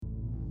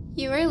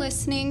You are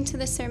listening to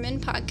the sermon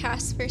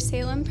podcast for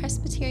Salem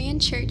Presbyterian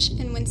Church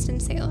in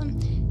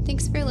Winston-Salem.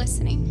 Thanks for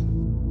listening.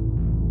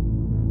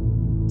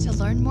 To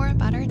learn more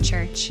about our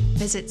church,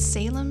 visit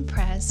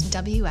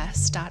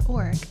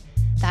salempresws.org.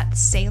 That's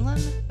Salem,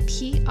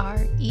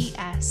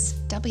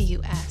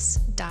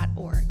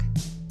 PRESWS.org.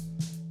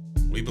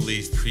 We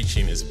believe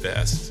preaching is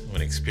best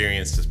when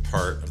experienced as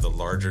part of the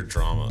larger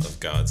drama of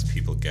God's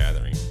people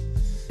gathering.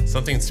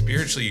 Something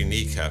spiritually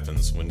unique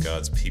happens when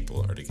God's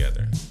people are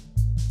together.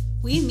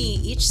 We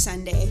meet each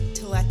Sunday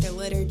to let the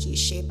liturgy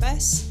shape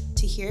us,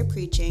 to hear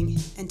preaching,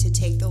 and to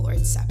take the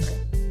Lord's Supper.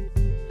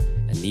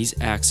 And these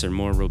acts are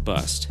more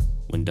robust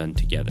when done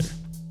together.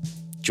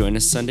 Join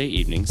us Sunday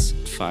evenings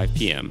at 5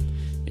 p.m.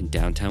 in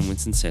downtown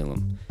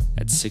Winston-Salem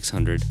at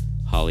 600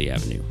 Holly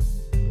Avenue.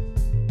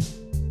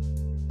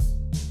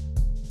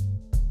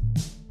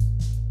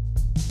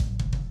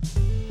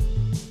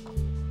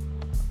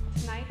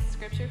 Tonight's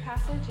scripture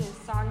passage is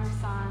Song of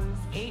Songs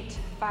 8,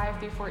 5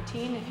 through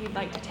 14, if you'd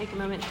like to take a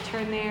moment to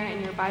turn there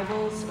in your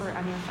Bibles or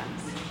on your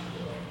phones.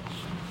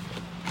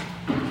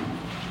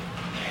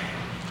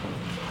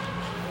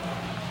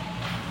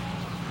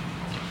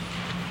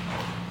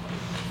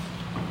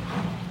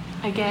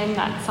 Again,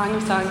 that's Song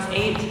of Songs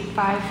 8,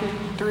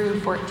 5 through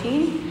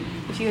 14.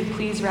 If you would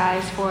please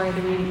rise for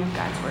the reading of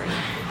God's Word.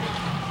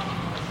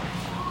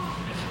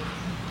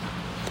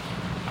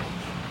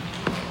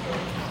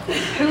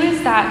 Who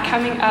is that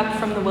coming up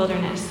from the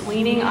wilderness,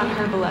 leaning on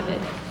her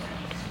beloved?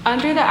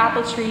 Under the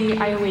apple tree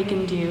I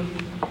awakened you.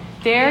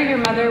 There your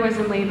mother was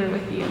in labor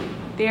with you.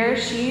 There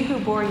she who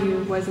bore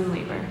you was in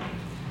labor.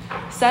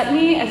 Set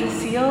me as a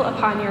seal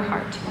upon your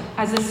heart,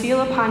 as a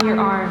seal upon your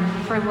arm,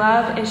 for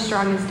love is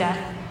strong as death.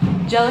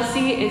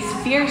 Jealousy is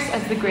fierce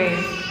as the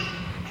grave.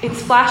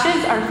 Its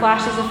flashes are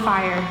flashes of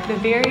fire, the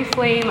very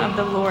flame of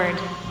the Lord.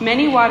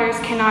 Many waters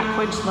cannot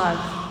quench love,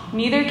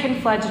 neither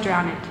can floods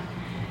drown it.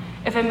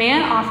 If a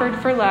man offered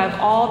for love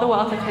all the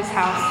wealth of his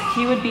house,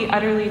 he would be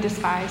utterly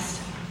despised.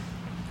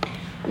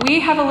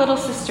 We have a little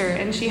sister,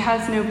 and she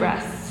has no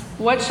breasts.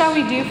 What shall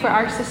we do for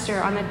our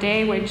sister on the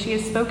day when she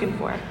is spoken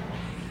for?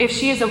 If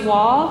she is a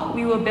wall,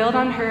 we will build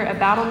on her a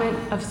battlement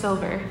of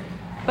silver.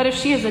 But if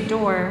she is a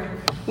door,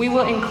 we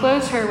will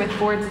enclose her with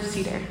boards of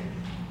cedar.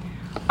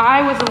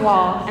 I was a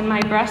wall, and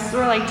my breasts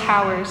were like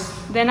towers.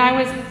 Then I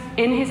was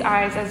in his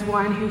eyes as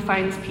one who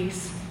finds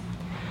peace.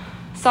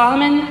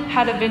 Solomon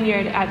had a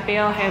vineyard at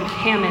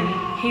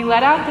Baal-Hamon. He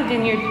let out the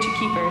vineyard to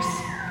keepers.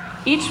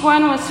 Each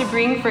one was to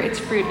bring for its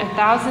fruit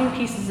 1,000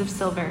 pieces of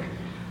silver.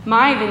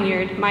 My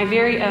vineyard, my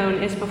very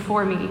own, is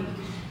before me.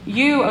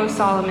 You, O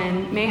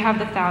Solomon, may have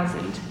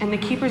 1,000, and the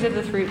keepers of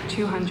the fruit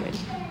 200.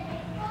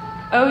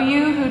 O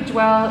you who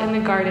dwell in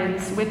the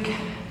gardens, with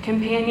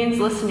companions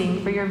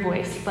listening for your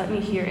voice, let me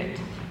hear it.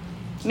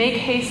 Make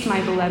haste,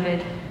 my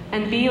beloved,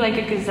 and be like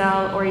a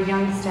gazelle or a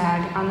young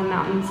stag on the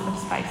mountains of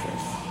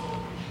spices.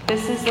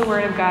 This is the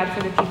word of God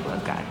for the people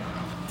of God.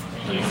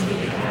 Thanks be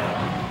to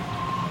God.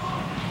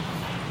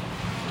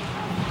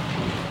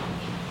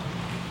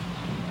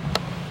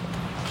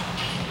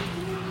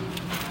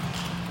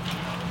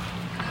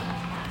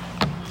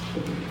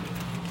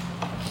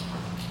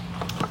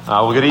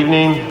 Well, good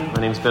evening.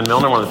 My name is Ben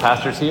Milner, one of the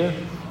pastors here,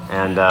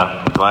 and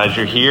glad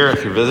you're here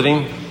if you're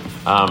visiting.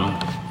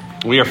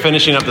 We are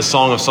finishing up the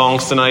Song of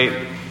Songs tonight,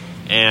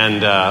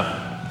 and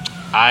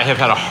I have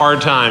had a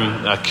hard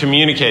time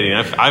communicating.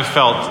 I've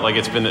felt like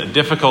it's been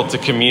difficult to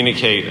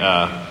communicate,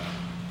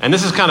 and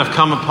this has kind of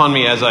come upon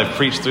me as I've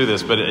preached through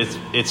this, but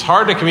it's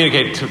hard to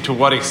communicate to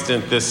what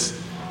extent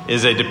this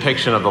is a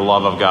depiction of the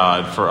love of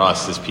God for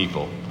us as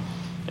people.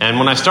 And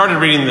when I started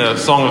reading the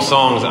Song of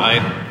Songs,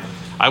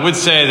 I would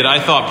say that I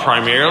thought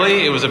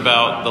primarily it was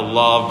about the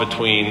love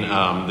between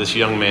this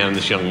young man and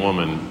this young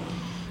woman.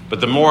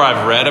 But the more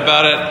I've read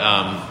about it,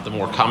 the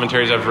more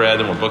commentaries I've read,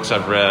 the more books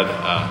I've read,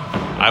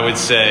 I would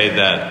say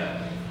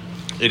that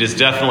it is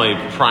definitely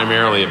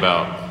primarily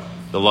about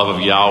the love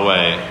of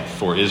Yahweh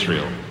for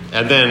Israel.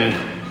 And then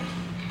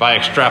by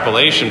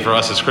extrapolation for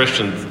us as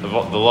Christians, the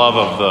love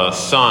of the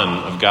Son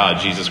of God,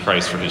 Jesus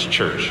Christ, for his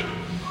church.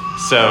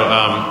 So,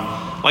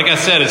 like I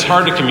said, it's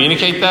hard to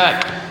communicate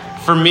that.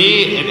 For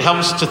me, it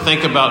helps to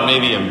think about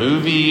maybe a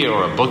movie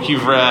or a book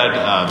you've read.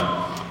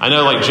 I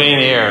know like Jane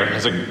Eyre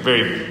has a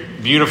very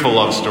beautiful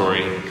love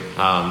story.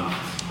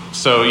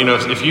 So,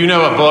 if you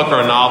know a book or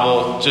a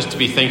novel, just to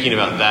be thinking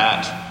about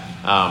that.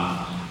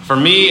 For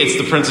me, it's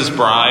The Princess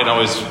Bride.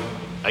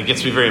 It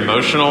gets me very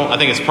emotional. I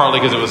think it's partly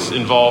because it was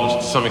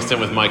involved to some extent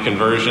with my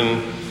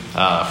conversion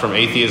from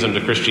atheism to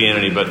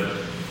Christianity. But,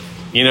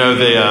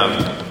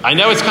 I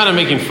know it's kind of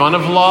making fun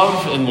of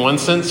love in one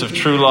sense, of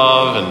true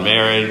love and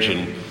marriage,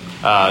 and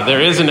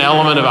there is an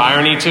element of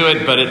irony to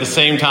it, but at the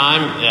same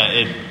time,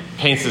 it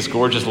paints this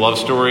gorgeous love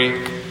story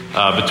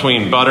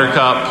between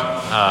Buttercup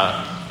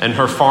and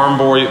her farm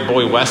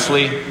boy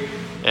Wesley.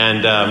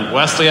 And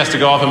Wesley has to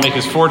go off and make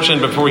his fortune.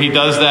 Before he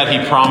does that, he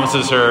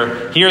promises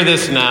her, "Hear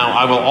this now,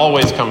 I will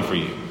always come for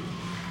you."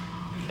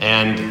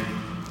 And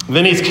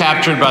then he's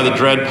captured by the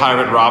dread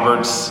pirate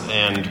Roberts,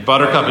 and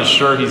Buttercup is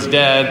sure he's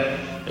dead.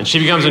 And she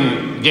becomes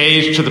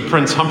engaged to the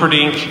Prince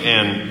Humperdinck,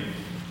 and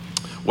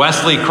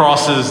Wesley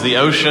crosses the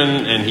ocean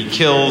and he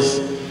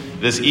kills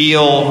this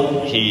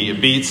eel. He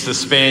beats the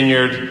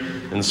Spaniard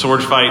in the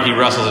sword fight. He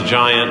wrestles a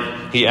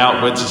giant. He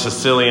outwits a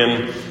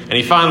Sicilian. And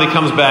he finally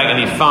comes back and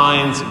he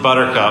finds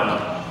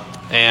Buttercup.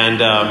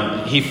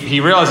 And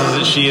he realizes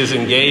that she is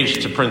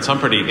engaged to Prince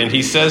Humperdinck. And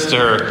he says to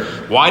her,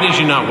 "Why did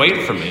you not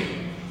wait for me?"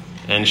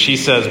 And she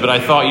says, "But I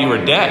thought you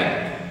were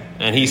dead."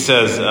 And he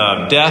says,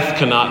 "Death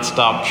cannot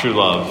stop true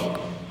love.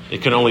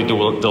 It can only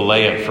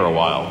delay it for a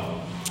while."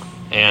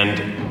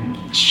 And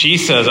she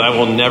says, "I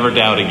will never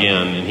doubt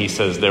again." And he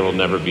says, "There will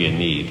never be a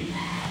need."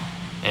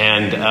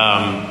 And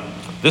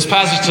this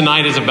passage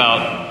tonight is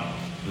about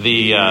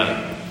the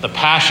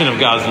passion of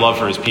God's love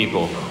for his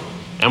people.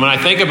 And when I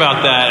think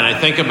about that, and I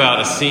think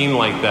about a scene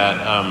like that,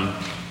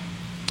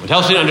 it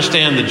helps me to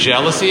understand the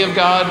jealousy of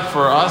God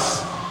for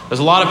us. There's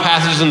a lot of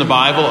passages in the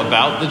Bible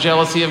about the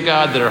jealousy of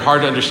God that are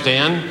hard to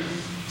understand.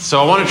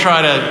 So I want to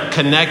try to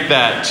connect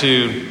that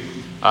to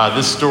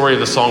this story of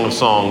the Song of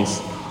Songs.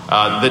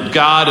 That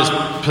God is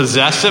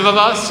possessive of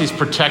us. He's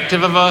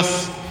protective of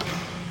us.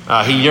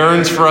 He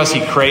yearns for us.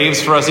 He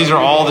craves for us. These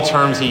are all the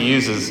terms he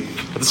uses.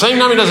 At the same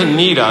time, he doesn't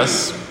need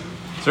us.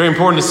 It's very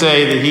important to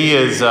say that he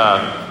is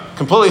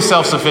completely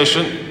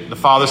self-sufficient, the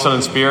Father, Son,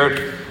 and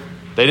Spirit.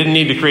 They didn't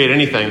need to create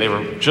anything. They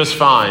were just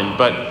fine.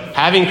 But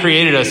having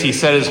created us, he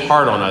set his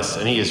heart on us,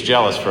 and he is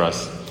jealous for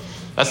us.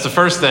 That's the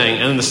first thing.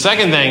 And the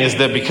second thing is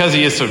that because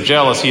he is so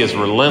jealous, he is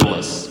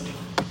relentless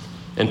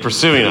in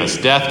pursuing us.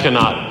 Death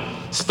cannot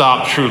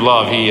stop true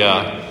love. He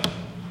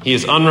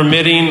is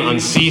unremitting,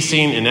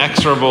 unceasing,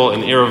 inexorable,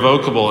 and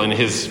irrevocable in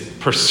his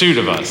pursuit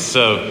of us.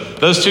 So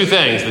those two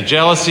things, the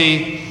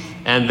jealousy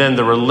and then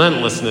the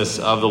relentlessness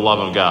of the love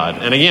of God.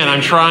 And again,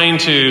 I'm trying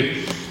to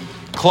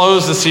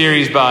close the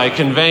series by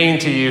conveying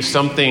to you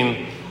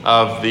something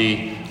of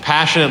the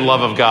passionate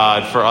love of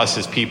God for us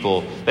as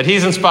people that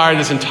he's inspired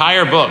this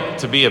entire book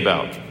to be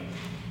about.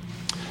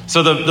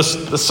 So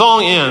the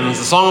Song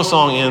of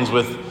Song ends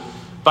with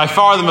by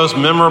far the most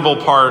memorable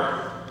part.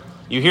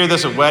 You hear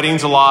this at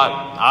weddings a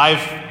lot.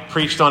 I've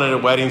preached on it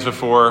at weddings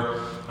before.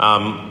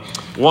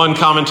 One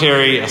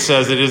commentary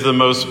says it is the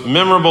most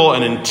memorable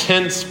and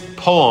intense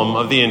poem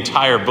of the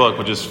entire book,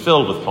 which is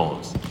filled with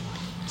poems.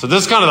 So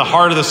this is kind of the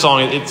heart of the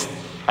song. It's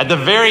at the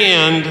very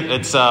end.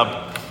 It's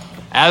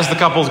as the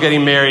couple's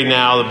getting married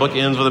now. The book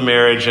ends with a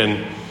marriage,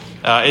 and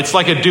it's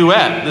like a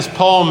duet. This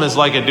poem is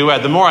like a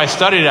duet. The more I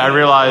studied it, I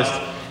realized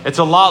it's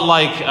a lot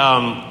like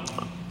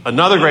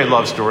another great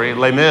love story,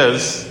 Les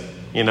Mis.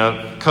 You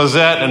know,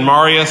 Cosette and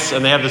Marius,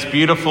 and they have this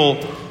beautiful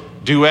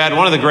duet.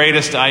 One of the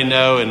greatest I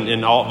know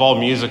in all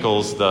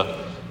musicals.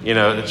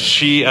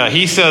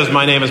 He says,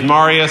 "My name is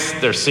Marius."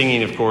 They're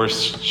singing, of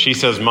course. She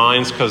says,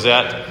 "Mine's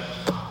Cosette."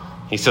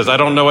 He says, "I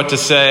don't know what to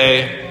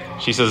say."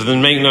 She says,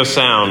 "Then make no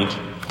sound.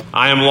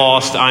 I am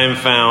lost, I am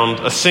found.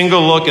 A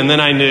single look, and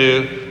then I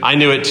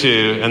knew it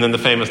too." And then the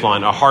famous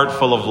line, "A heart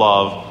full of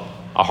love,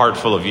 a heart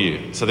full of you."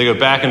 So they go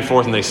back and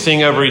forth, and they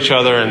sing over each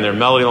other, and their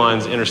melody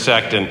lines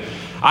intersect. And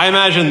I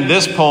imagine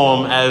this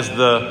poem as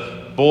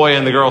the boy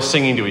and the girl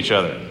singing to each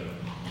other.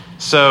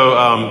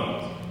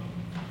 So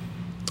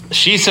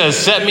she says,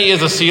 "Set me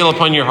as a seal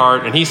upon your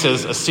heart." And he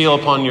says, "A seal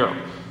upon your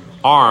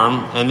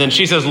arm." And then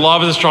she says,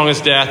 "Love is as strong as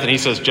death." And he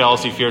says,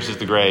 "Jealousy fierce as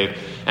the grave."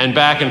 And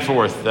back and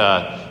forth,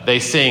 they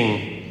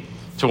sing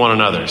to one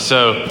another.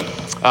 So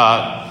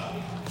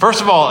first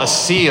of all, a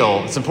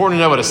seal. It's important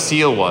to know what a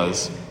seal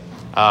was.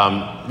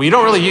 We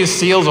don't really use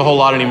seals a whole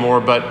lot anymore,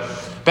 but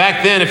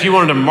back then, if you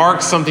wanted to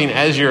mark something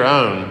as your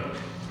own,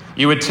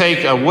 you would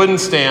take a wooden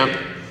stamp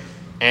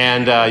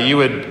and you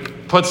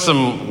would put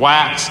some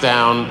wax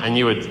down and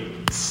you would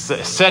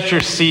set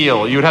your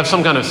seal. You would have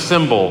some kind of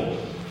symbol.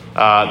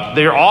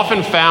 They're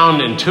often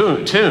found in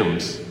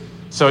tombs.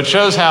 So it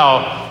shows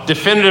how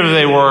definitive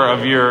they were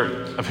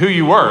of who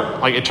you were,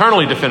 like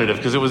eternally definitive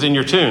because it was in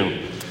your tomb.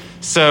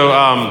 So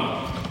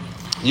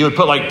you would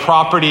put like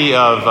property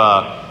of,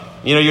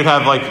 you'd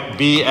have like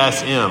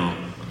BSM.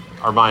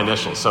 Are my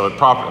initials. So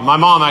my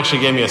mom actually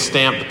gave me a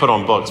stamp to put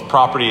on books,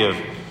 property of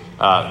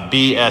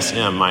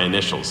BSM, my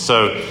initials.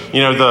 So,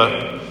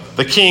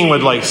 the king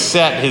would like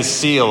set his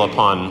seal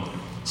upon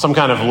some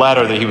kind of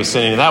letter that he was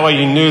sending. And that way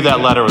you knew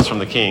that letter was from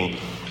the king.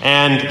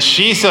 And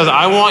she says,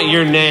 "I want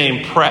your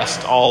name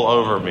pressed all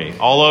over me,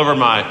 all over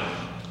my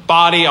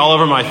body, all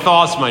over my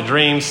thoughts, my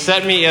dreams.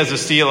 Set me as a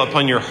seal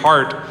upon your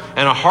heart."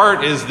 And a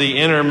heart is the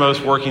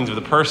innermost workings of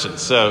the person.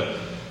 So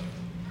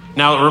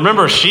now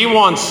remember, she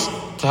wants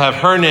to have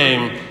her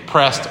name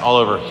pressed all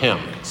over him.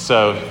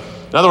 So,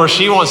 in other words,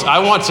 I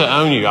want to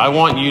own you. I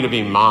want you to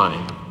be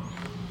mine.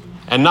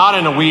 And not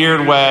in a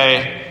weird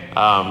way,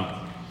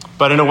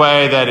 but in a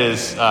way that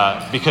is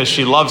because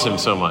she loves him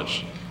so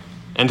much.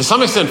 And to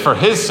some extent for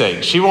his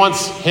sake. She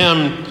wants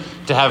him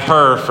to have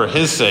her for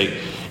his sake.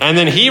 And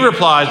then he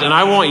replies, "And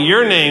I want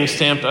your name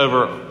stamped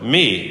over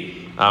me,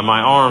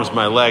 my arms,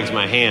 my legs,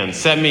 my hands.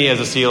 Set me as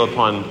a seal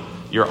upon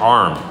your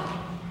arm."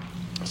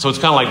 So it's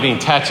kind of like being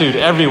tattooed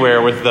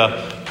everywhere with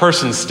the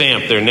person's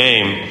stamp, their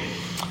name.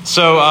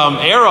 So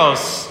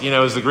eros,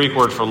 is the Greek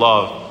word for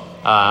love.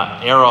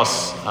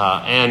 Eros.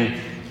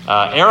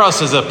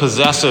 Eros is a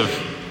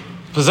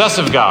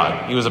possessive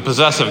god. He was a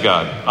possessive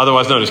god,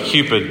 otherwise known as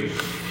Cupid.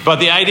 But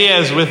the idea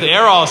is with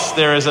Eros,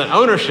 there is an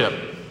ownership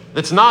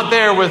that's not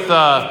there with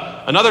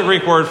another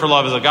Greek word for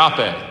love is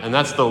agape. And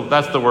that's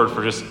the word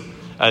for just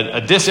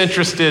a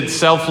disinterested,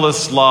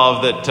 selfless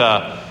love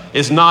that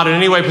is not in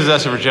any way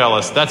possessive or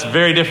jealous. That's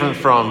very different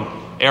from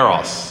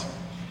Eros.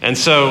 And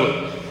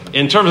so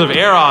in terms of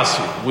Eros,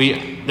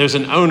 there's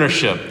an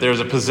ownership, there's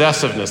a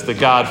possessiveness that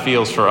God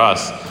feels for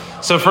us.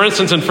 So for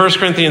instance, in 1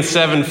 Corinthians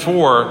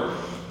 7:4,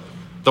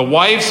 the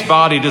wife's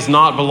body does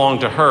not belong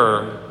to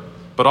her,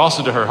 but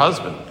also to her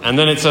husband. And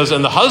then it says,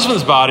 and the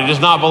husband's body does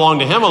not belong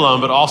to him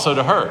alone, but also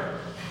to her.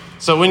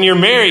 So when you're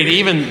married,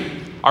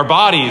 even our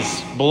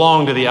bodies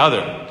belong to the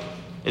other.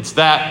 It's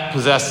that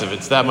possessive.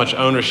 It's that much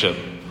ownership.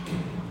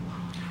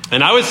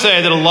 And I would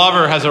say that a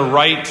lover has a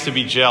right to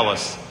be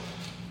jealous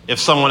if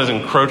someone is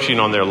encroaching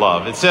on their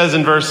love. It says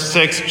in verse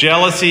 6,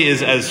 jealousy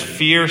is as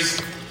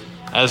fierce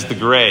as the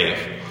grave.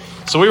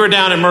 So we were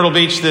down at Myrtle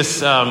Beach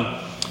this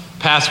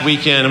past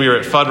weekend. We were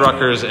at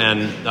Fuddruckers,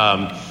 and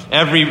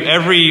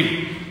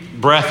every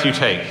breath you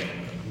take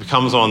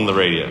comes on the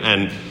radio.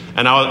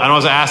 And I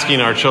was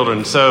asking our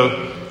children,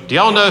 so do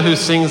y'all know who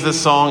sings this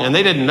song? And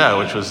they didn't know,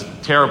 which was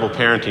terrible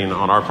parenting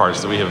on our part,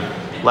 so we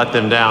have let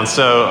them down.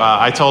 So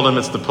I told them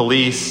it's the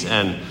Police.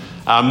 And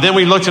then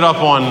we looked it up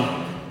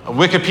on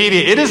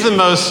Wikipedia. It is the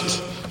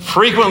most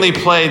frequently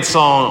played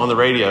song on the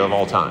radio of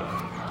all time.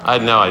 I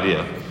had no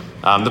idea.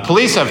 The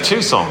Police have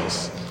two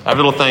songs.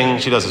 Every Little Thing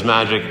She Does Is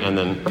Magic, and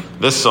then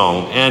this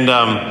song.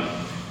 And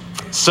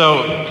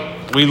so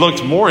we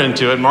looked more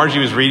into it. Margie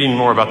was reading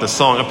more about this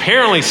song.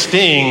 Apparently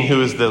Sting,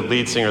 who is the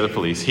lead singer of the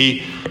Police,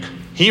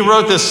 he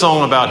wrote this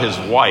song about his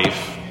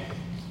wife,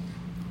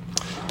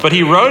 but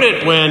he wrote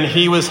it when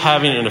he was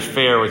having an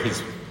affair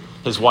with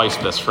his wife's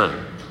best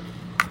friend.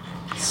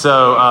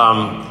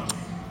 So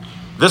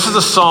this is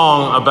a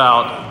song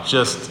about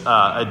just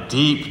a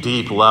deep,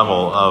 deep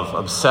level of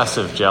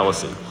obsessive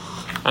jealousy.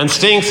 And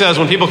Sting says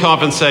when people come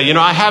up and say,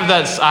 I had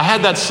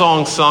that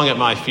song sung at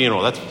my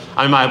funeral. That's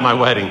my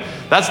wedding.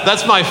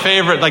 That's my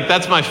favorite.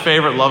 That's my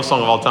favorite love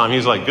song of all time.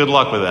 He's like, good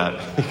luck with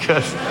that,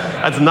 because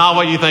that's not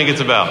what you think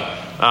it's about.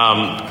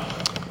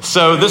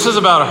 So this is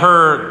about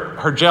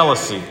her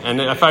jealousy.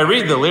 And if I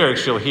read the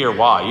lyrics, you'll hear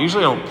why.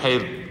 Usually I don't pay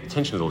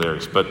attention to the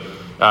lyrics, but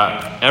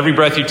every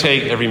breath you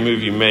take, every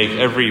move you make,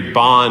 every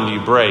bond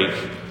you break,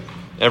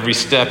 every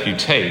step you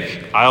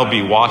take, I'll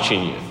be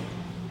watching you.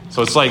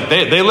 So it's like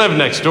they live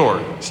next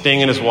door,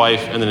 Sting and his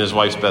wife, and then his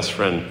wife's best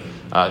friend.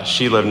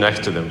 She lived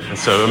next to them. And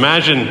so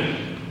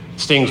imagine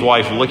Sting's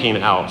wife looking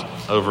out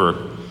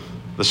over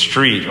the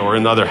street or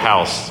another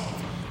house.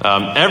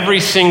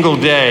 Every single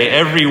day,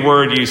 every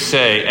word you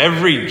say,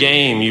 every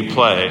game you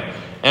play,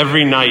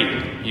 every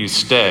night you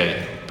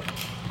stay,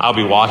 I'll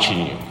be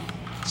watching you.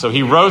 So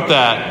he wrote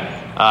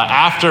that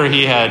after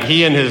he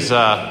and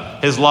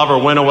his lover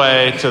went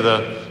away to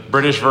the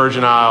British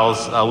Virgin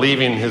Isles,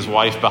 leaving his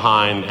wife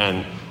behind.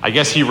 And I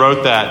guess he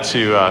wrote that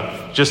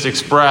to just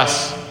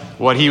express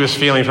what he was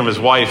feeling from his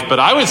wife. But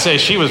I would say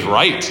she was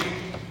right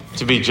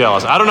to be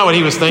jealous. I don't know what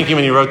he was thinking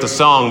when he wrote the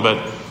song,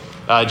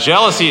 but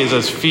jealousy is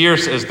as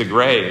fierce as the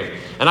grave.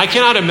 And I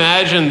cannot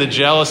imagine the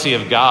jealousy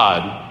of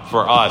God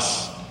for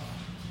us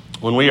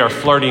when we are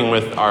flirting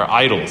with our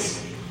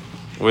idols,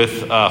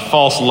 with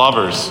false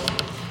lovers.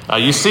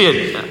 You see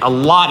it a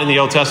lot in the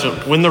Old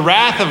Testament. When the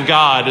wrath of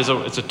God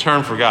it's a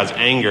term for God's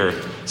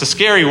anger. It's a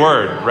scary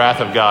word, wrath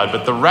of God.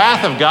 But the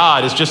wrath of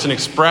God is just an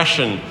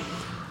expression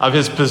of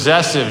his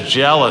possessive,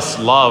 jealous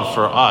love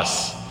for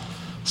us.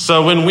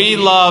 So when we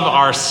love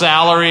our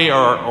salary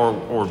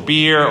or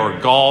beer or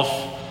golf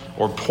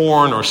or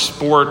porn or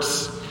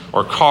sports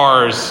or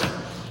cars,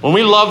 when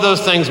we love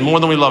those things more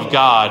than we love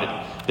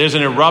God, there's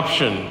an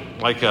eruption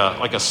like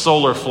a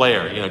solar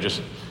flare.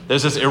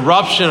 There's this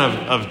eruption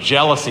of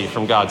jealousy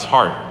from God's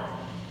heart.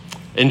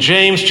 In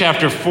James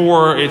chapter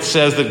 4, it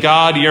says that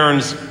God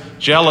yearns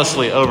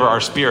jealously over our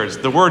spirits.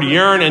 The word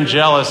yearn and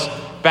jealous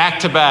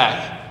back to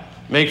back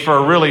make for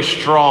a really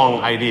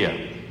strong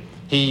idea.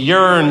 He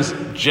yearns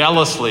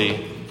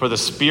jealously for the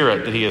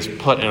spirit that he has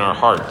put in our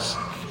hearts.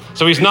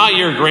 So he's not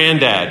your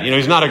granddad.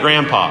 He's not a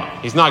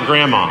grandpa. He's not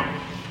grandma.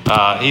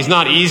 He's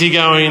not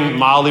easygoing,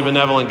 mildly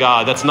benevolent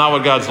God. That's not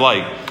what God's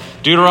like.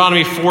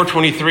 Deuteronomy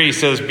 4:23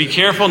 says, "Be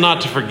careful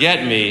not to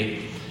forget me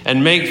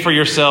and make for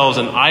yourselves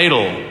an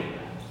idol,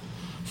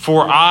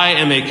 for I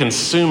am a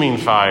consuming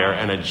fire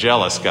and a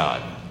jealous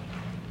God."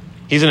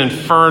 He's an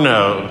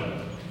inferno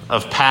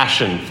of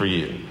passion for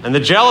you. And the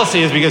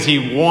jealousy is because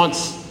he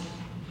wants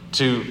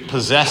to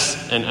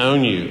possess and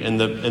own you in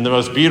the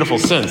most beautiful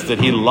sense, that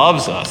he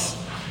loves us.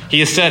 He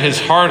has set his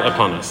heart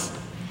upon us.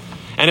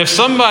 And if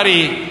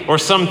somebody or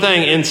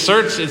something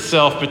inserts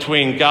itself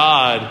between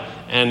God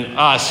and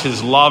us,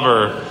 his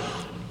lover,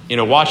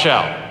 watch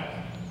out.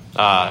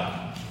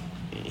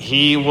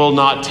 He will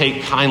not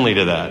take kindly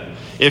to that.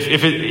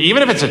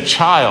 Even if it's a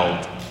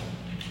child,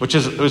 which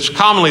is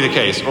commonly the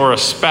case, or a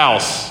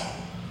spouse,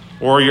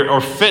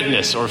 or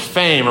fitness or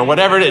fame or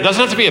whatever it is. It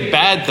doesn't have to be a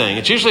bad thing.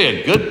 It's usually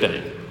a good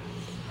thing.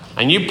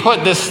 And you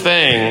put this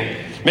thing,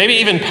 maybe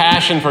even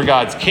passion for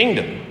God's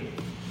kingdom,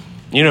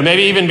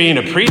 maybe even being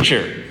a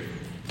preacher,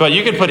 but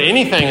you could put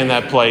anything in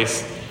that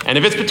place, and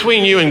if it's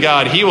between you and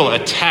God, he will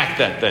attack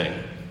that thing.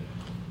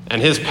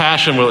 And his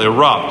passion will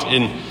erupt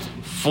in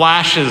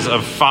flashes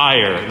of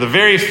fire, the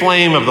very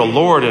flame of the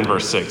Lord in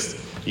verse 6.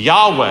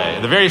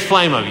 Yahweh, the very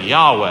flame of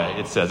Yahweh,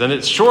 it says. And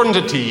it shortens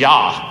it to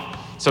Yah.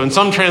 So in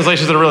some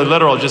translations that are really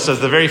literal, it just says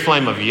the very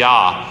flame of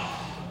Yah,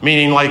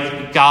 meaning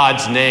like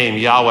God's name,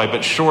 Yahweh,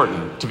 but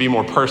shortened to be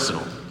more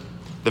personal.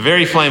 The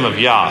very flame of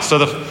Yah. So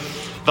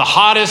the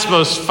hottest,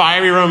 most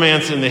fiery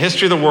romance in the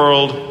history of the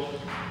world,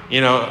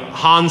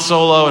 Han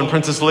Solo and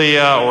Princess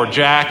Leia, or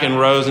Jack and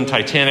Rose in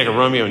Titanic, or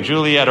Romeo and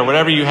Juliet, or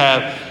whatever you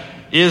have,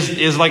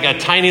 is like a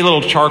tiny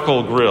little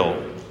charcoal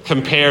grill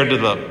compared to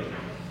the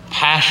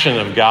passion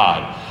of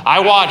God.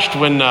 I watched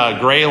when the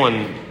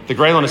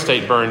Grayland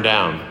estate burned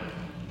down.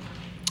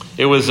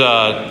 It was,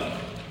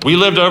 we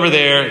lived over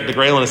there, the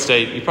Grayland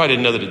estate. You probably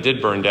didn't know that it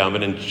did burn down,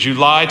 but in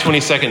July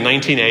 22nd,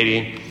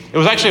 1980, it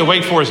was actually a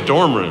Wake Forest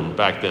dorm room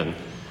back then.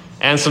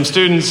 And some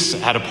students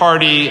had a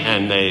party,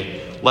 and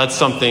they let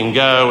something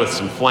go with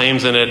some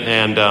flames in it,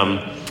 and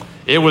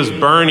it was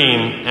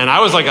burning, and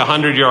I was like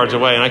 100 yards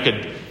away, and I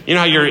could,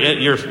 how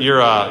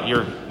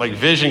your like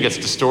vision gets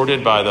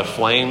distorted by the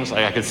flames?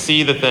 I could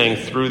see the thing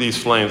through these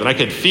flames, and I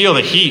could feel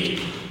the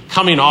heat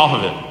coming off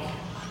of it.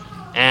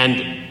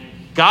 And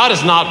God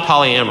is not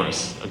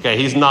polyamorous, okay?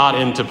 He's not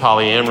into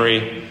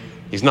polyamory.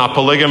 He's not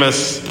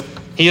polygamous.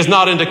 He is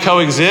not into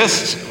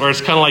coexist, where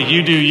it's kind of like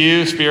you do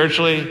you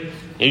spiritually.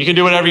 And you can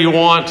do whatever you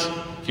want.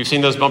 If you've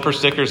seen those bumper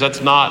stickers,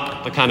 that's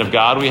not the kind of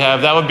God we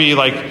have. That would be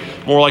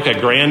more like a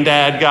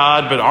granddad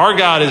God. But our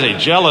God is a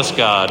jealous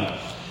God.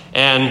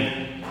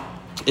 And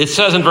it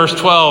says in verse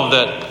 12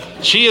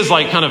 that she is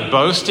like kind of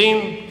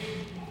boasting,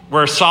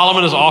 where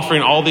Solomon is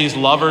offering all these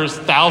lovers,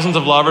 thousands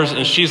of lovers,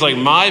 and she's like,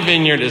 my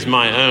vineyard is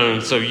my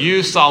own, so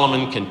you,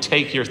 Solomon, can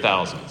take your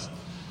thousands.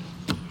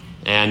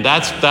 And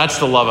that's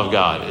the love of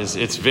God.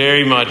 It's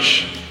very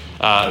much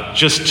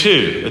just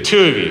the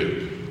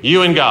two of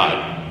you and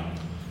God.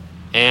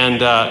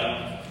 And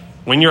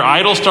when your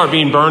idols start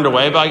being burned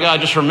away by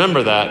God, just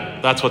remember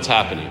that's what's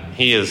happening.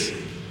 He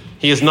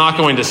is not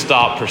going to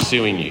stop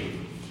pursuing you.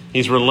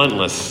 He's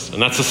relentless.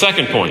 And that's the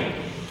second point,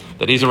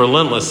 that he's a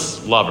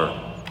relentless lover.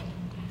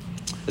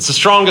 It's the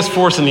strongest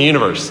force in the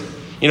universe.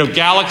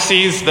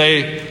 Galaxies,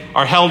 they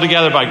are held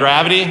together by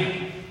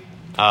gravity.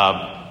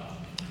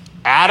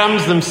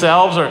 Atoms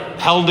themselves are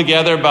held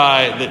together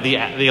by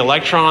the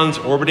electrons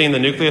orbiting the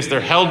nucleus.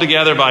 They're held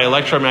together by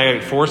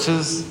electromagnetic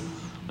forces.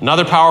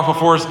 Another powerful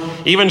force,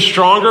 even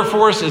stronger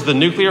force, is the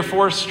nuclear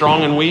force,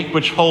 strong and weak,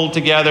 which hold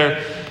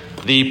together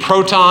the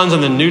protons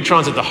and the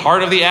neutrons at the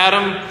heart of the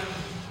atom.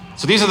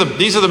 So these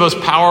are the most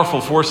powerful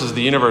forces of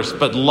the universe.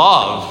 But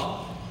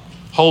love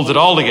holds it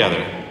all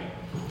together.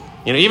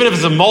 Even if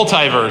it's a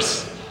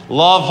multiverse,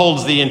 love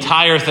holds the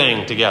entire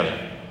thing together.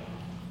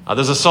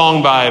 There's a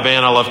song by a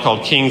band I love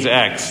called King's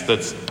X.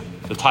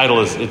 The title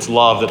is "It's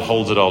Love That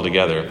Holds It All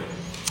Together."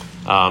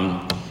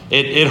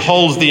 It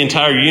holds the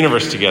entire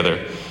universe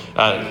together.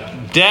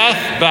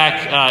 Death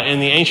back in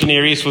the ancient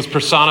Near East was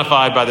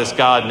personified by this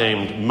god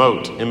named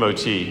Mot,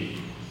 M-O-T.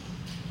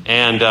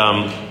 And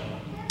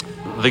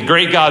the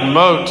great god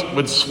Mot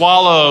would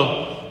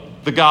swallow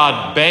the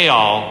god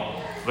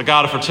Baal, the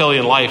god of fertility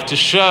and life, to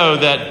show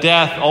that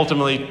death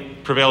ultimately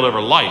prevailed over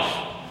life.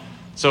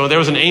 So there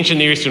was an ancient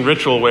Near Eastern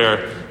ritual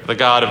where the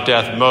god of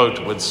death,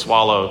 Mot, would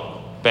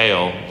swallow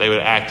Baal. They would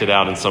act it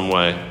out in some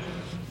way.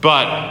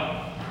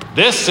 But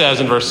this says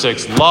in verse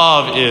 6,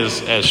 love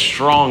is as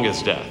strong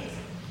as death.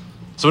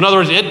 So in other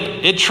words,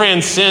 it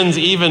transcends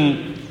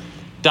even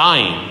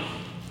dying.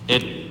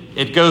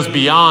 It goes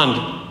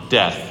beyond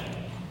death.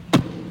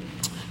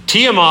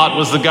 Tiamat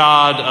was the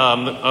god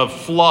of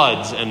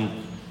floods and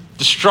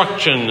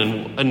destruction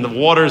and the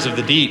waters of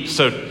the deep.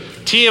 So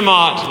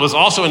Tiamat was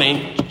also an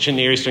ancient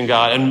Near Eastern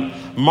god, and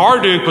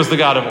Marduk was the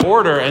god of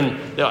order. And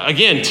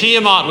again,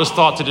 Tiamat was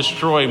thought to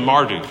destroy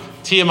Marduk.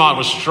 Tiamat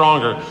was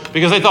stronger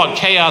because they thought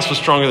chaos was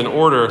stronger than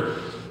order.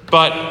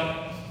 But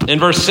in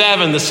verse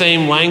 7, the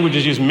same language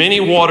is used. Many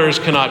waters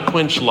cannot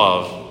quench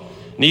love,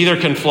 neither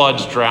can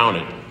floods drown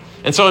it.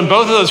 And so in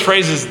both of those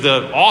phrases,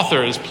 the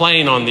author is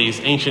playing on these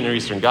ancient Near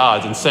Eastern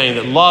gods and saying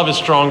that love is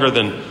stronger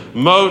than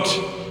Mot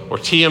or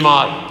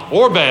Tiamat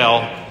or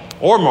Baal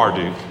or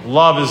Marduk.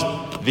 Love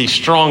is the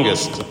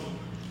strongest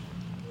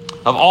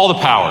of all the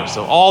powers,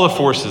 of all the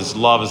forces.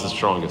 Love is the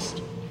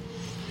strongest.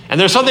 And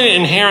there's something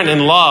inherent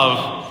in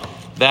love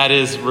that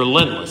is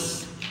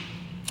relentless.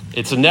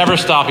 It's a never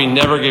stopping,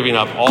 never giving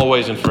up,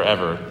 always and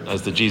forever,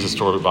 as the Jesus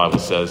Story Bible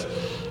says,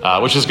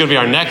 which is going to be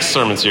our next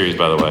sermon series,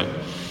 by the way.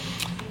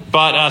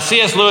 But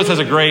C.S. Lewis has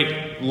a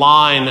great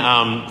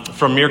line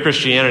from Mere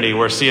Christianity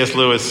where C.S.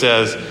 Lewis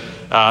says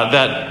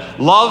that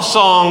love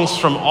songs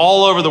from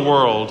all over the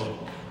world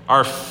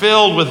are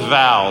filled with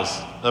vows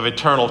of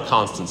eternal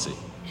constancy.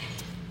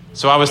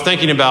 So I was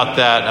thinking about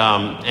that,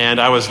 and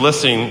I was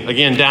listening,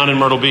 again, down in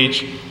Myrtle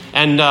Beach,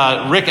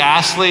 And Rick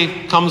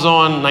Astley comes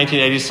on,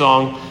 1980s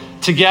song,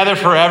 Together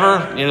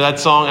Forever, that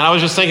song. And I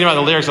was just thinking about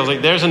the lyrics. I was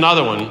like, there's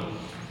another one.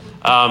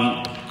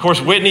 Of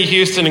course, Whitney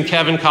Houston and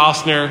Kevin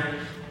Costner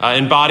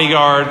in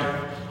Bodyguard.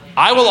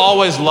 I Will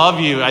Always Love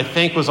You, I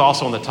think, was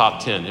also in the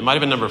top 10. It might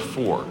have been number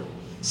 4.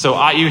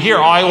 So you hear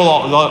I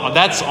Will,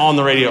 that's on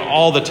the radio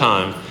all the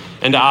time.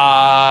 And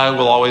I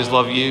Will Always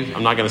Love You.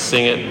 I'm not going to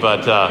sing it,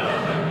 but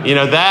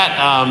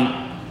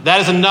that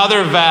is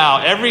another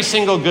vow. Every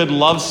single good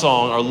love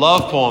song or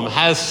love poem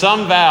has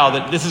some vow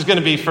that this is going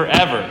to be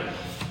forever.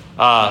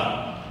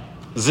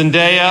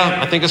 Zendaya,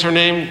 I think is her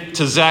name,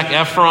 to Zac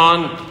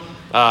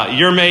Efron.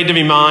 You're made to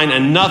be mine,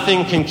 and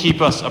nothing can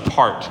keep us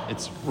apart.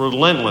 It's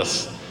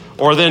relentless.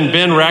 Or then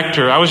Ben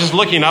Rector. I was just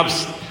looking up.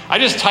 I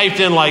just typed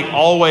in like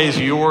Always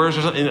Yours.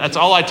 Or something. That's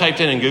all I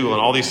typed in Google,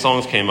 and all these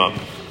songs came up.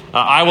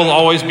 I Will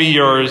Always Be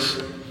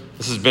Yours.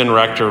 This is Ben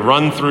Rector.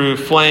 Run Through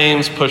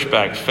Flames, Push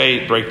Back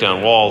Fate, Break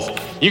Down Walls.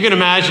 You can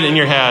imagine in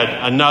your head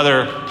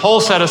another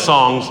whole set of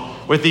songs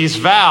with these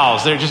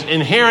vows. They're just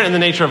inherent in the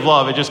nature of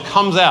love. It just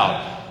comes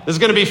out. This is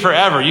going to be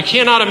forever. You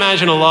cannot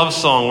imagine a love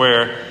song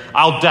where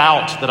I'll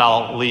doubt that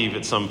I'll leave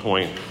at some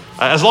point.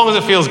 As long as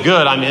it feels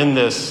good, I'm in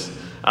this.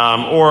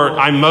 Or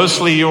I'm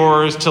mostly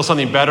yours till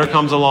something better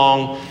comes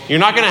along. You're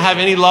not going to have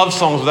any love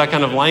songs with that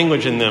kind of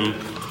language in them.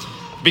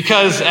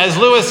 Because as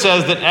Lewis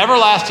says, that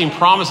everlasting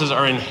promises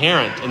are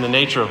inherent in the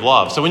nature of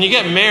love. So when you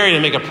get married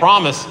and make a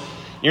promise,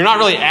 you're not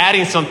really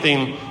adding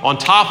something on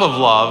top of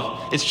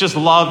love. It's just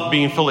love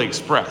being fully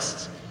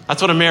expressed.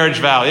 That's what a marriage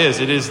vow is.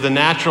 It is the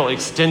natural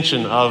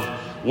extension of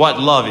what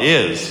love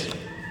is.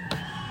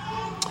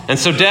 And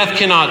so death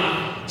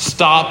cannot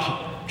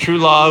stop true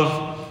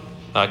love.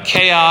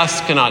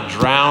 Chaos cannot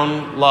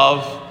drown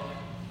love.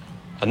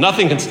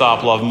 Nothing can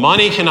stop love.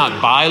 Money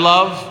cannot buy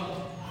love.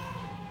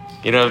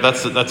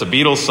 That's a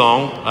Beatles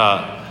song.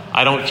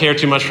 I don't care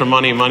too much for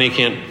money. Money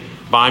can't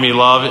buy me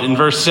love. In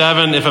verse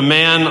 7, if a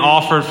man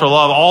offered for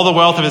love all the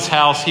wealth of his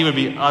house, he would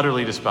be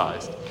utterly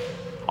despised.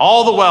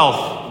 All the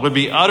wealth would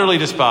be utterly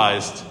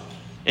despised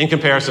in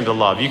comparison to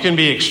love. You can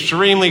be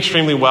extremely,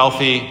 extremely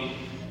wealthy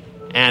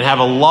and have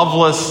a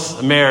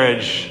loveless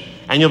marriage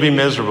and you'll be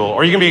miserable.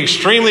 Or you can be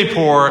extremely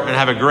poor and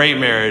have a great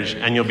marriage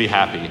and you'll be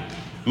happy.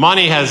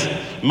 Money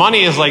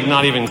is like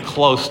not even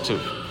close to,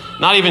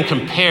 not even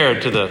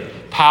compared to the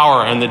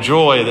power and the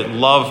joy that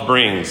love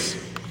brings.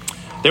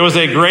 There was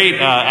a great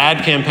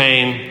ad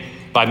campaign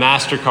by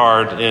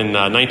MasterCard in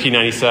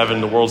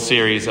 1997, the World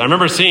Series. I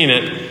remember seeing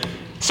it.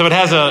 So it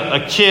has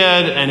a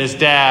kid and his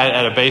dad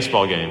at a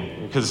baseball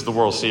game because it's the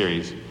World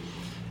Series.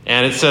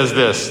 And it says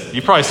this.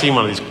 You've probably seen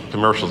one of these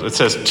commercials. It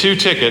says 2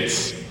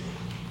 tickets,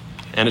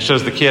 and it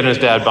shows the kid and his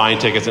dad buying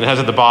tickets, and it has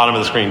at the bottom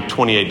of the screen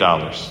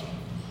 $28.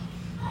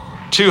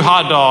 2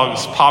 hot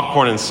dogs,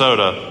 popcorn, and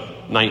soda,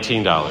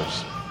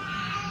 $19.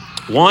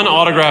 1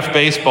 autographed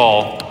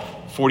baseball,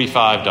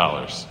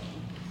 $45.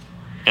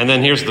 And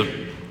then here's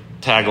the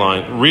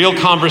tagline. Real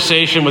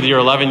conversation with your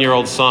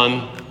 11-year-old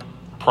son,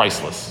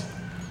 priceless.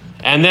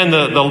 And then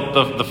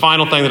the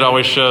final thing that it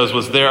always shows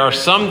was there are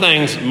some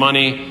things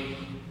money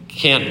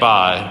can't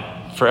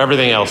buy. For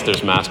everything else,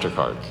 there's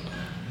MasterCard.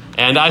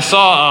 And I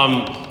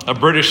saw a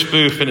British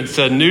spoof, and it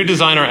said, new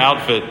designer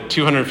outfit,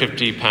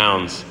 250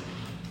 pounds.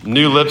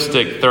 New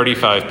lipstick,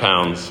 35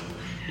 pounds.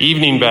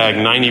 Evening bag,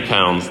 90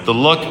 pounds. The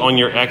look on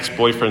your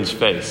ex-boyfriend's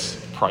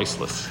face,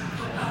 priceless.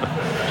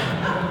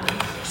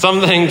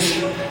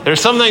 There's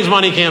some things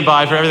money can't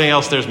buy. For everything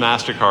else, there's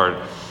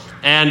MasterCard.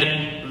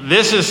 And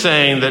this is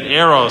saying that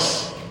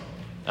Eros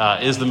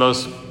is the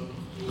most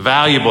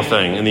valuable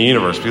thing in the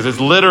universe because it's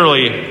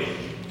literally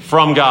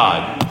from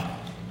God.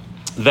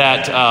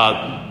 That,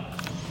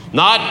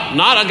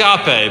 not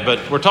agape,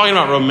 but we're talking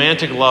about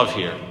romantic love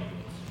here.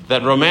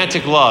 That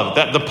romantic love,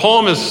 that the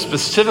poem is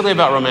specifically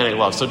about romantic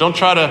love. So don't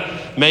try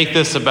to make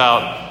this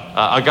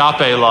about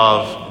agape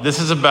love. This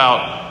is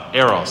about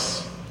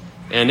Eros.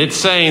 And it's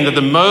saying that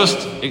the most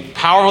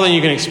powerful thing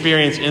you can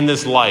experience in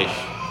this life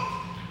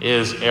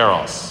is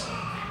Eros.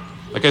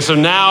 Okay, so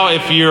now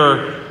if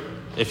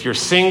you're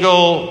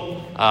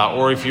single,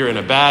 or if you're in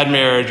a bad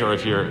marriage, or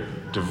if you're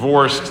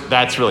divorced,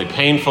 that's really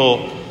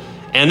painful.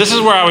 And this is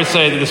where I would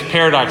say that this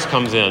paradox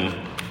comes in.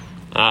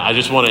 I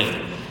just want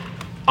to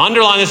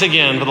underline this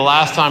again for the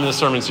last time in the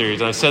sermon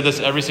series. And I've said this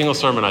every single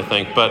sermon, I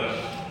think. But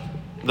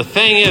the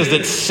thing is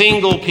that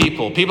single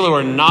people who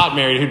are not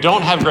married, who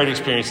don't have great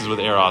experiences with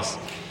Eros,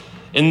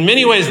 in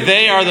many ways,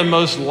 they are the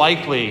most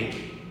likely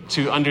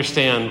to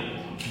understand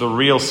the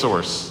real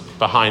source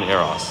behind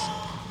Eros.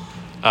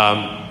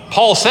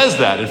 Paul says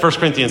that in 1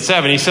 Corinthians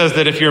 7. He says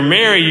that if you're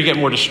married, you get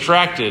more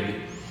distracted.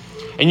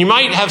 And you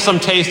might have some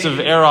taste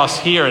of Eros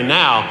here and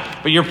now,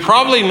 but you're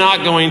probably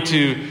not going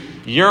to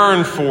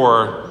yearn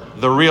for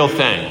the real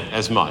thing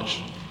as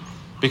much.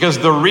 Because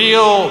the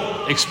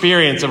real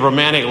experience of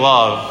romantic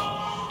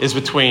love is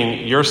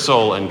between your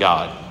soul and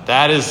God.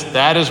 That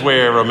is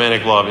where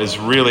romantic love is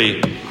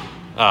really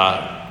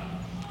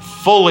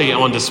fully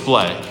on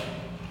display.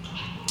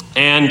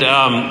 And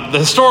the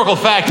historical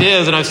fact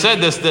is, and I've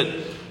said this, that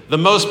the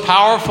most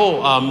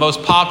powerful,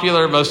 most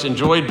popular, most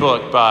enjoyed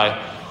book by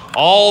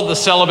all the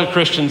celibate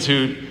Christians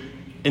who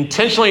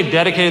intentionally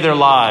dedicated their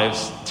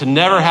lives to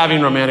never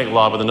having romantic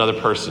love with another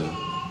person.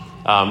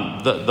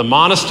 The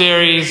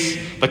monasteries,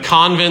 the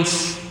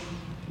convents,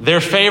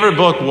 their favorite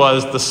book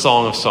was the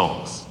Song of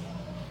Songs.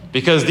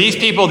 Because these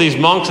people, these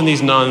monks and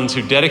these nuns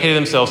who dedicated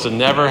themselves to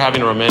never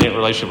having a romantic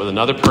relationship with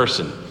another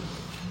person,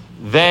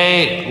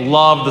 they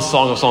loved the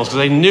Song of Songs because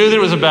they knew that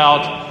it was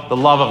about the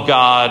love of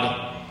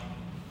God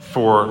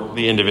for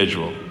the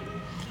individual.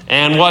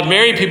 And what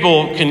married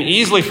people can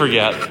easily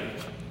forget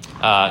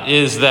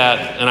is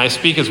that, and I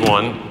speak as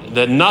one,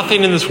 that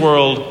nothing in this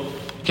world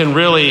can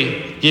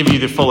really give you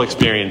the full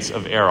experience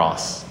of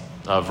eros,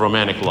 of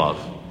romantic love.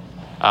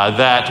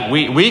 That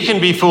we can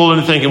be fooled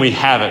into thinking we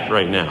have it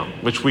right now,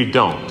 which we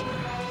don't.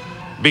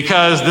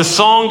 Because this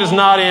song does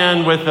not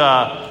end with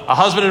a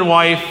husband and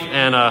wife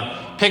and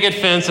a picket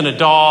fence and a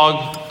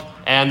dog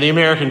and the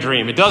American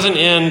dream. It doesn't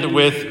end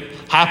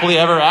with happily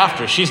ever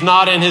after. She's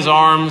not in his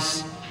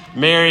arms,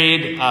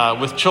 married,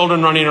 with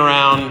children running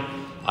around,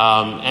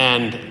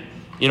 and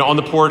on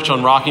the porch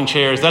on rocking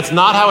chairs. That's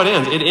not how it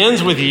ends. It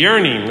ends with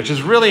yearning, which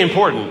is really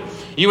important.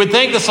 You would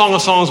think the Song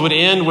of Songs would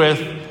end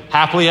with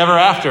happily ever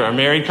after, a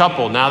married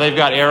couple. Now they've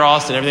got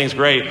eros and everything's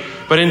great.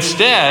 But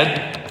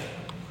instead,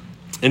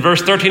 in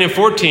verse 13 and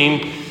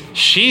 14,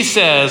 she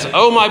says,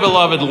 "Oh, my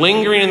beloved,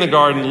 lingering in the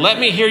garden, let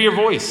me hear your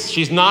voice."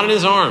 She's not in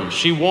his arms.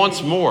 She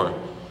wants more.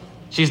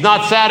 She's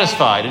not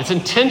satisfied. It's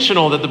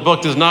intentional that the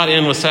book does not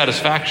end with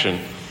satisfaction.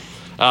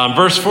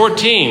 Verse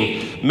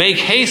 14, "Make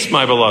haste,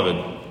 my beloved,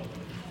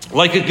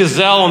 like a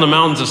gazelle on the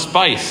mountains of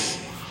spice."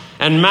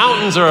 And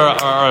mountains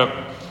are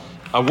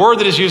a word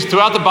that is used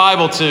throughout the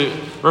Bible to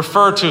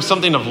refer to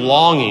something of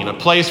longing, a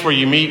place where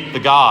you meet the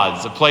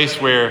gods, a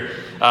place where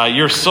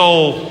your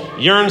soul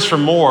yearns for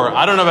more.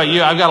 I don't know about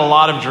you, I've got a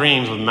lot of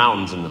dreams with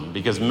mountains in them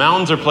because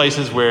mountains are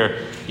places where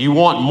you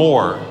want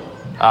more.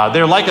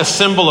 They're like a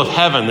symbol of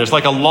heaven. There's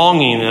like a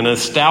longing and a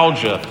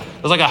nostalgia.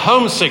 There's like a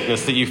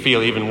homesickness that you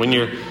feel even when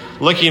you're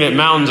looking at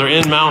mountains or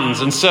in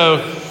mountains. And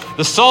so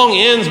the song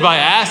ends by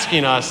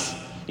asking us,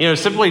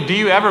 simply, do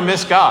you ever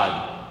miss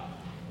God?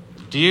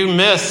 Do you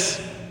miss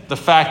the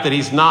fact that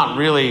he's not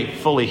really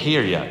fully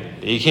here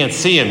yet? You can't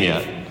see him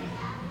yet.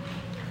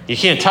 You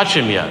can't touch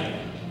him yet.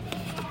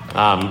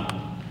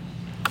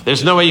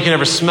 There's no way you can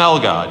ever smell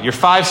God. Your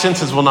five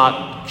senses will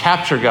not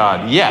capture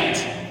God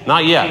yet.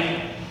 Not yet.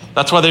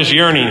 That's why there's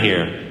yearning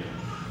here.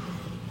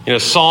 One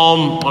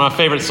of my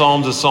favorite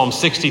Psalms is Psalm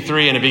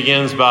 63, and it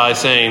begins by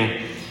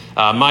saying,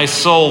 "My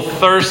soul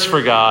thirsts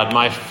for God,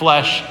 my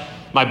flesh,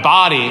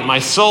 my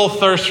soul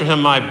thirsts for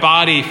him, my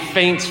body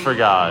faints for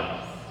God."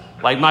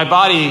 Like my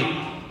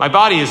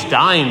body is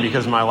dying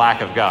because of my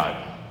lack of God.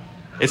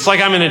 It's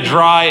like I'm in a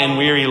dry and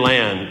weary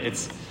land.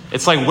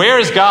 It's like, where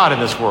is God in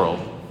this world?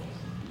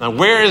 Now,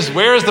 where is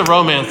the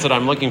romance that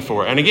I'm looking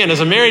for? And again, as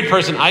a married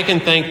person, I can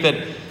think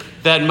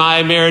that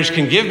my marriage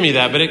can give me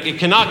that, but it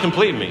cannot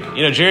complete me.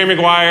 Jerry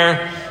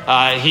Maguire,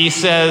 he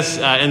says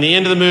in the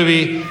end of the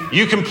movie,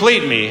 "You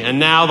complete me," and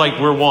now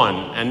we're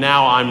one, and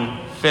now I'm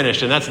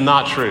finished, and that's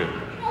not true.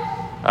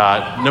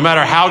 No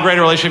matter how great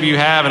a relationship you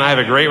have, and I have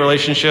a great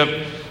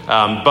relationship,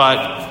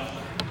 but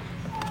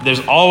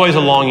there's always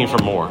a longing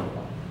for more.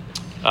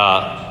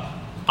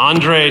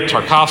 Andrei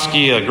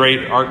Tarkovsky, a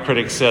great art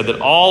critic, said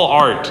that all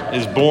art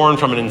is born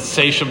from an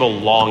insatiable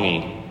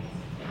longing.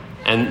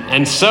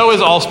 And so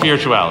is all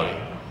spirituality.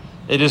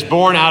 It is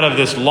born out of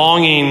this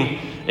longing,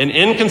 an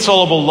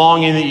inconsolable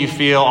longing that you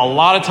feel a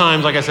lot of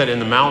times, like I said, in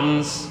the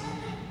mountains.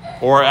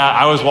 Or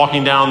I was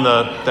walking down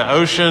the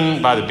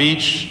ocean by the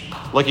beach,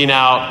 looking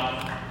out.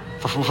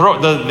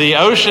 The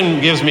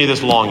ocean gives me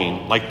this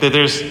longing.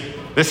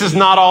 This is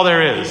not all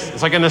there is.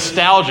 It's like a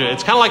nostalgia.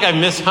 It's kind of like I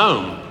miss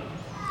home.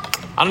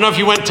 I don't know if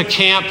you went to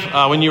camp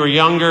when you were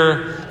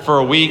younger for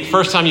a week.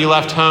 First time you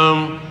left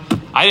home.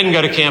 I didn't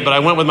go to camp, but I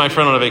went with my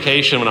friend on a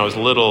vacation when I was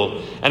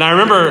little. And I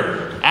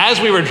remember as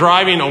we were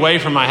driving away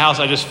from my house,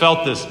 I just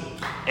felt this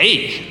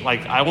ache.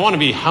 Like, I want to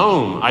be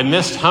home. I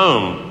missed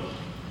home.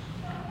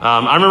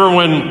 I remember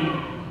when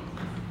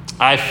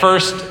I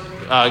first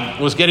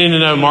was getting to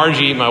know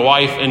Margie, my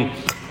wife, and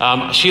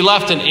she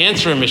left an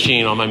answering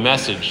machine on my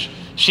message.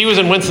 She was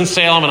in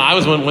Winston-Salem, and I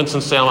was in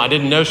Winston-Salem. I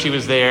didn't know she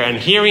was there, and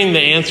hearing the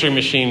answering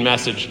machine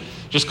message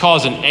just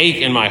caused an ache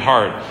in my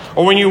heart.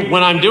 Or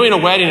when I'm doing a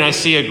wedding and I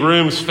see a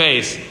groom's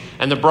face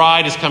and the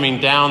bride is coming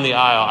down the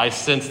aisle, I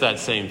sense that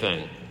same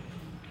thing.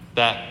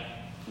 That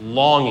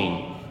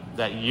longing,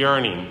 that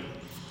yearning,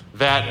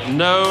 that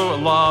no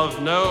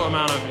love, no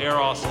amount of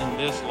eros in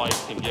this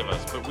life can give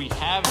us. But we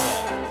have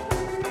that.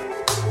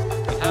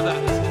 We have that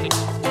in this case.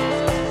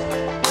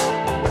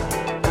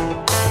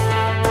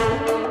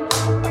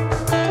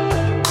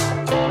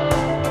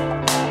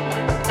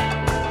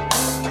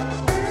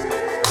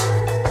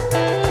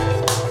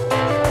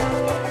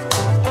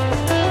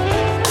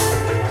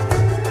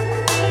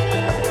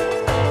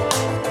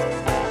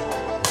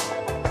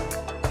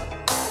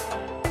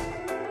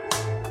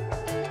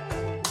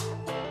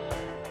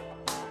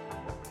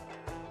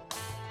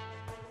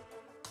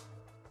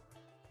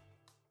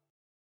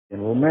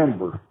 And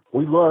remember,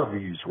 we love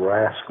you,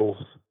 rascals.